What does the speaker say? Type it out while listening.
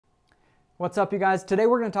What's up, you guys? Today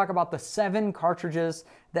we're going to talk about the 7 cartridges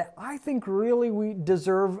that I think really we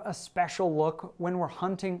deserve a special look when we're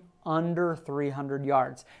hunting under 300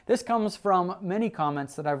 yards. This comes from many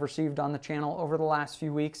comments that I've received on the channel over the last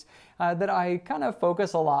few weeks that I kind of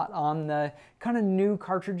focus a lot on the kind of new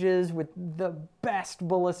cartridges with the best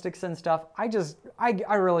ballistics and stuff. I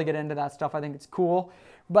really get into that stuff. I think it's cool,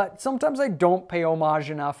 but sometimes I don't pay homage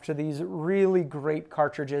enough to these really great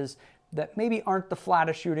cartridges that maybe aren't the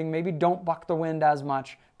flattest shooting, maybe don't buck the wind as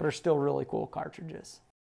much, but are still really cool cartridges.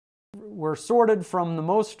 We're sorted from the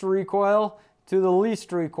most recoil to the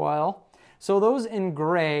least recoil. So those in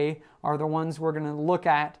gray are the ones we're gonna look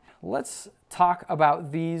at. Let's talk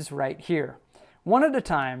about these right here, one at a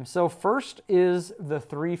time. So first is the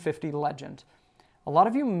 350 Legend. A lot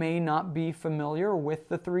of you may not be familiar with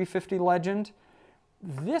the 350 Legend.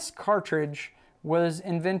 This cartridge was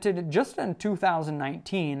invented just in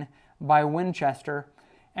 2019 by Winchester,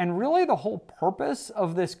 and really the whole purpose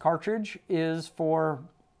of this cartridge is for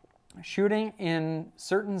shooting in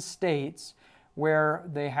certain states where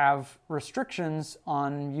they have restrictions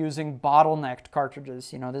on using bottlenecked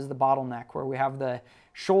cartridges. You know, this is the bottleneck where we have the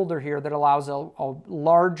shoulder here that allows a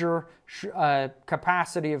larger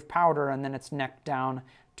capacity of powder, and then it's necked down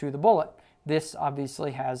to the bullet. This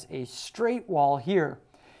obviously has a straight wall here.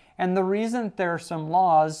 And the reason there are some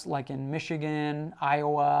laws, like in Michigan,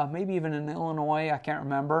 Iowa, maybe even in Illinois, I can't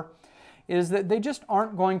remember, is that they just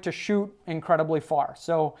aren't going to shoot incredibly far.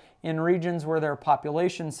 So in regions where there are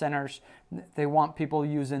population centers, they want people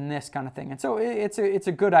using this kind of thing. And so it's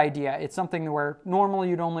a good idea. It's something where normally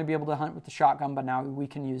you'd only be able to hunt with the shotgun, but now we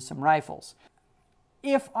can use some rifles.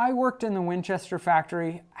 If I worked in the Winchester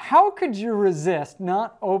factory, how could you resist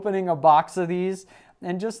not opening a box of these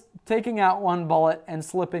and just taking out one bullet and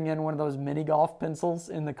slipping in one of those mini golf pencils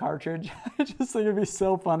in the cartridge? I just think it'd be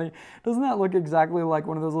so funny. Doesn't that look exactly like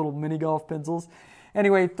one of those little mini golf pencils?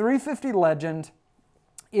 Anyway, 350 Legend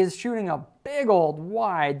is shooting a big old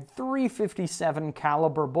wide 357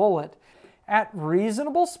 caliber bullet at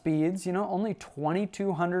reasonable speeds, you know, only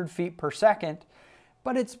 2,200 feet per second,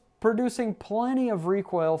 but it's producing plenty of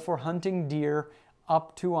recoil for hunting deer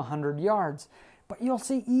up to 100 yards. But you'll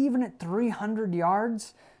see even at 300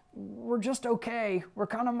 yards, we're just okay. We're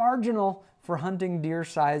kind of marginal for hunting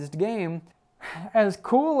deer-sized game. As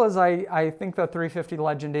cool as I think the 350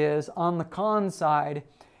 Legend is, on the con side,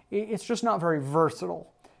 it's just not very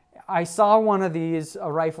versatile. I saw one of these,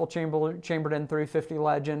 a rifle chambered in 350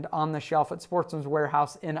 Legend, on the shelf at Sportsman's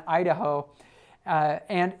Warehouse in Idaho.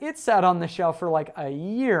 And it sat on the shelf for like a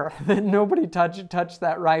year that nobody touched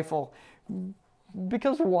that rifle.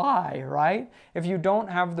 Because why, right? If you don't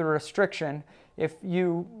have the restriction, if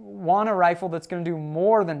you want a rifle that's going to do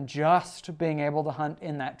more than just being able to hunt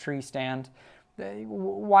in that tree stand,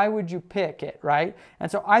 why would you pick it, right?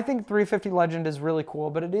 And so I think 350 Legend is really cool,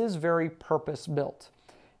 but it is very purpose-built.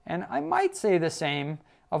 And I might say the same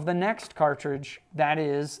of the next cartridge, that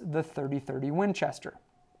is the 3030 Winchester.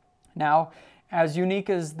 Now, as unique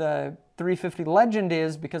as the 350 Legend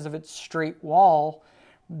is because of its straight wall,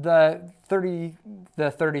 the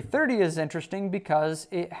 3030 is interesting because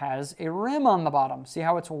it has a rim on the bottom. See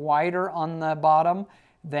how it's wider on the bottom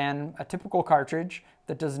than a typical cartridge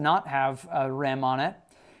that does not have a rim on it.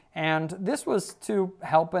 And this was to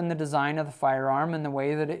help in the design of the firearm and the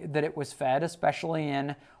way that it was fed, especially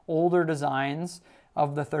in older designs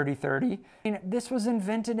of the 3030. And this was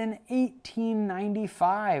invented in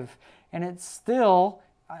 1895, and it's still,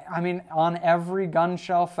 I mean, on every gun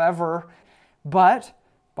shelf ever, but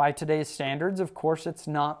by today's standards, of course, it's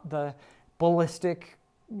not the ballistic,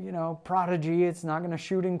 you know, prodigy. It's not going to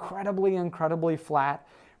shoot incredibly flat,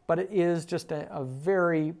 but it is just a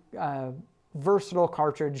very versatile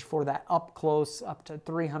cartridge for that up close, up to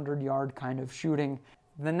 300 yard kind of shooting.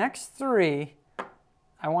 The next 3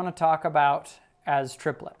 I want to talk about as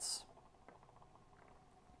triplets.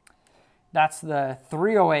 That's the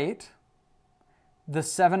 308, the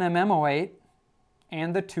 7mm08,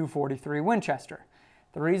 and the 243 Winchester.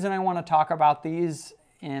 The reason I want to talk about these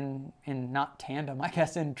in not tandem, I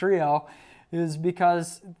guess in trio, is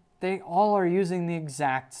because they all are using the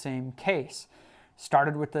exact same case.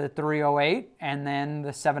 Started with the 308, and then the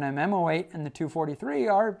 7mm08 and the 243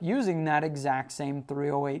 are using that exact same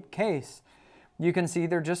 308 case. You can see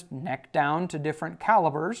they're just neck down to different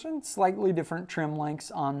calibers and slightly different trim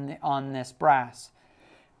lengths on this brass.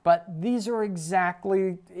 But these are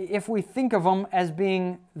exactly, if we think of them as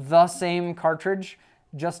being the same cartridge,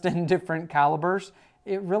 just in different calibers,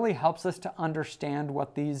 it really helps us to understand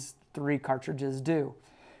what these 3 cartridges do.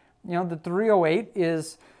 You know, the 308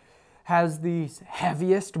 is has the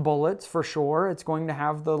heaviest bullets for sure. It's going to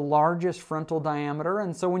have the largest frontal diameter,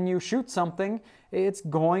 and so when you shoot something, it's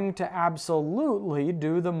going to absolutely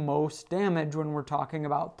do the most damage when we're talking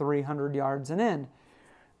about 300 yards and in.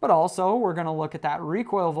 But also, we're going to look at that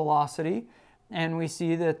recoil velocity, and we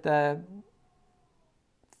see that the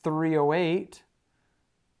 308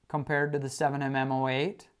 compared to the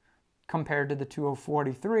 7mm08 compared to the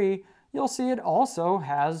 2043, you'll see it also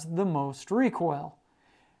has the most recoil.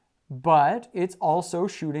 But it's also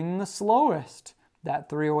shooting the slowest. That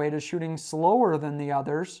 308 is shooting slower than the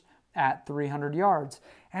others at 300 yards.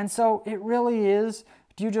 And so it really is,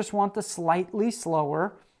 do you just want the slightly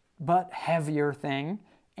slower but heavier thing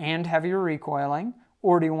and heavier recoiling?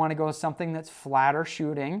 Or do you want to go with something that's flatter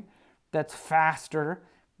shooting, that's faster,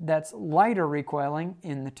 that's lighter recoiling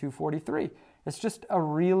in the 243? It's just a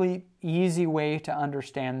really easy way to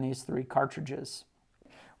understand these three cartridges.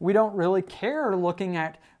 We don't really care looking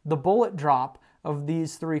at the bullet drop of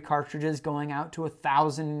these three cartridges going out to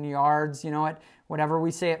 1,000 yards. You know, at whatever we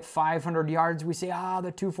say at 500 yards, we say,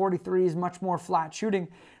 the 243 is much more flat shooting.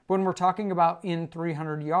 When we're talking about in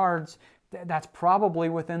 300 yards, that's probably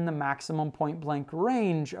within the maximum point blank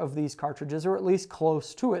range of these cartridges, or at least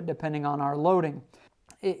close to it, depending on our loading.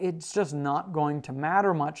 It's just not going to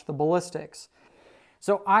matter much, the ballistics.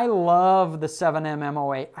 So I love the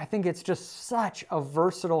 7mm08. I think it's just such a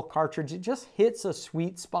versatile cartridge. It just hits a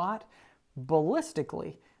sweet spot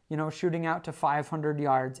ballistically, you know, shooting out to 500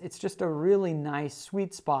 yards. It's just a really nice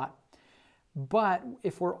sweet spot. But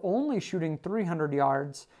if we're only shooting 300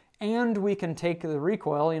 yards and we can take the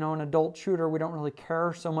recoil, you know, an adult shooter, we don't really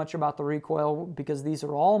care so much about the recoil because these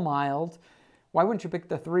are all mild. Why wouldn't you pick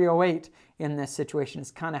the 308 in this situation is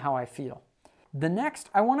kind of how I feel. The next,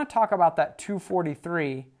 I want to talk about that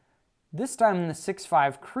 243, this time the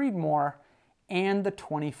 6.5 Creedmoor and the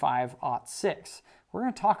 25-06. We're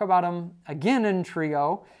going to talk about them again in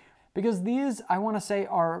trio because these, I want to say,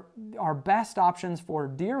 are our best options for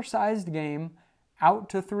deer-sized game out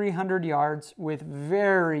to 300 yards with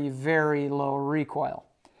very, very low recoil.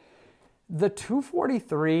 The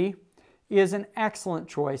 243 is an excellent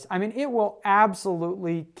choice. I mean, it will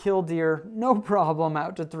absolutely kill deer, no problem,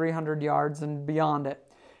 out to 300 yards and beyond it.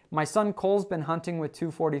 My son Cole's been hunting with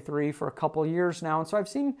 243 for a couple years now, and so I've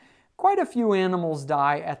seen quite a few animals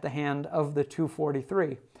die at the hand of the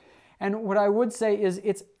 243. And what I would say is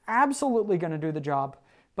it's absolutely going to do the job,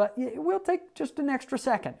 but it will take just an extra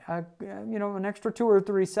second, you know, an extra 2 or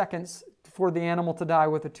 3 seconds for the animal to die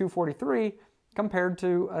with a 243 compared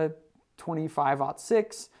to a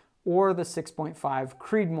 25-06 or the 6.5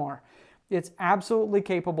 Creedmoor. It's absolutely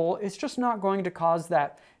capable. It's just not going to cause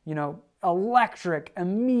that, you know, electric,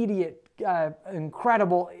 immediate,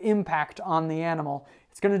 incredible impact on the animal.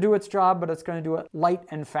 It's going to do its job, but it's going to do it light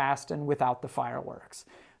and fast and without the fireworks.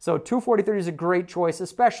 So 243 is a great choice,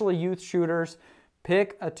 especially youth shooters.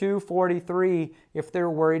 Pick a 243 if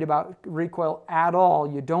they're worried about recoil at all.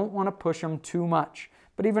 You don't want to push them too much.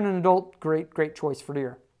 But even an adult, great choice for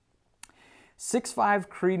deer. 6.5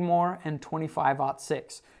 Creedmoor and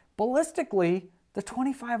 25-06. Ballistically, the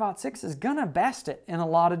 25-06 is going to best it in a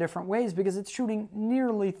lot of different ways because it's shooting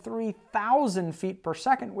nearly 3,000 feet per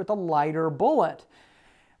second with a lighter bullet.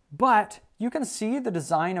 But you can see the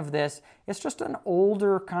design of this. It's just an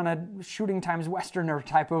older kind of shooting times Westerner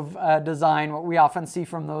type of design, what we often see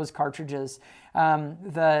from those cartridges.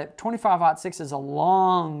 The 25-06 is a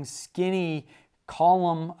long, skinny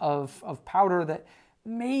column of powder that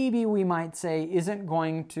maybe we might say isn't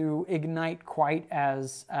going to ignite quite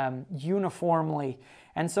as uniformly.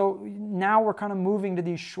 And so now we're kind of moving to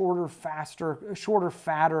these shorter,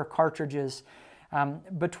 fatter cartridges.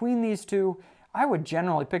 Between these two, I would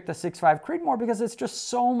generally pick the 6.5 Creedmoor because it's just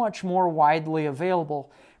so much more widely available.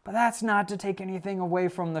 But that's not to take anything away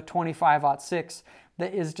from the 25-06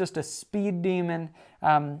 that is just a speed demon.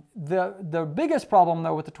 The biggest problem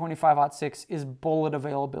though with the 25-06 is bullet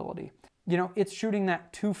availability. You know, it's shooting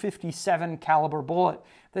that 257 caliber bullet.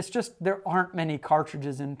 That's just, there aren't many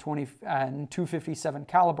cartridges in 257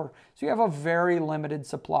 caliber. So you have a very limited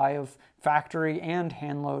supply of factory and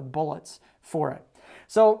hand load bullets for it.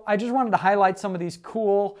 So I just wanted to highlight some of these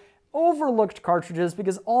cool, overlooked cartridges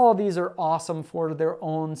because all of these are awesome for their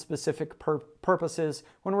own specific purposes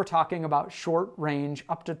when we're talking about short range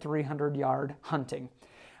up to 300 yard hunting.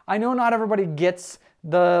 I know not everybody gets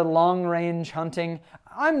the long range hunting.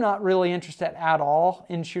 I'm not really interested at all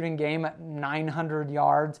in shooting game at 900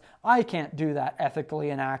 yards. I can't do that ethically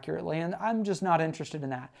and accurately, and I'm just not interested in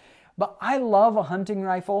that. But I love a hunting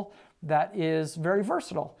rifle that is very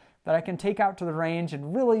versatile, that I can take out to the range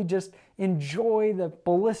and really just enjoy the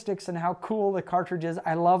ballistics and how cool the cartridge is.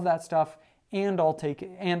 I love that stuff. and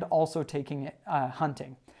also taking it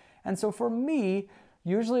hunting. And so for me,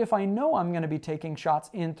 usually if I know I'm going to be taking shots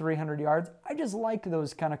in 300 yards, I just like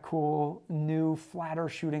those kind of cool new flatter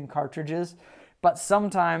shooting cartridges. But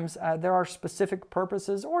sometimes there are specific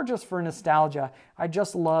purposes or just for nostalgia. I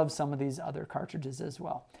just love some of these other cartridges as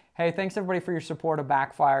well. Hey, thanks everybody for your support of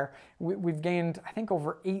Backfire. We've gained, I think,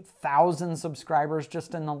 over 8,000 subscribers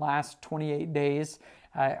just in the last 28 days.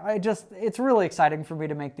 It's really exciting for me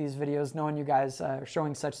to make these videos knowing you guys are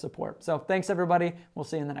showing such support. So thanks everybody. We'll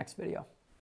see you in the next video.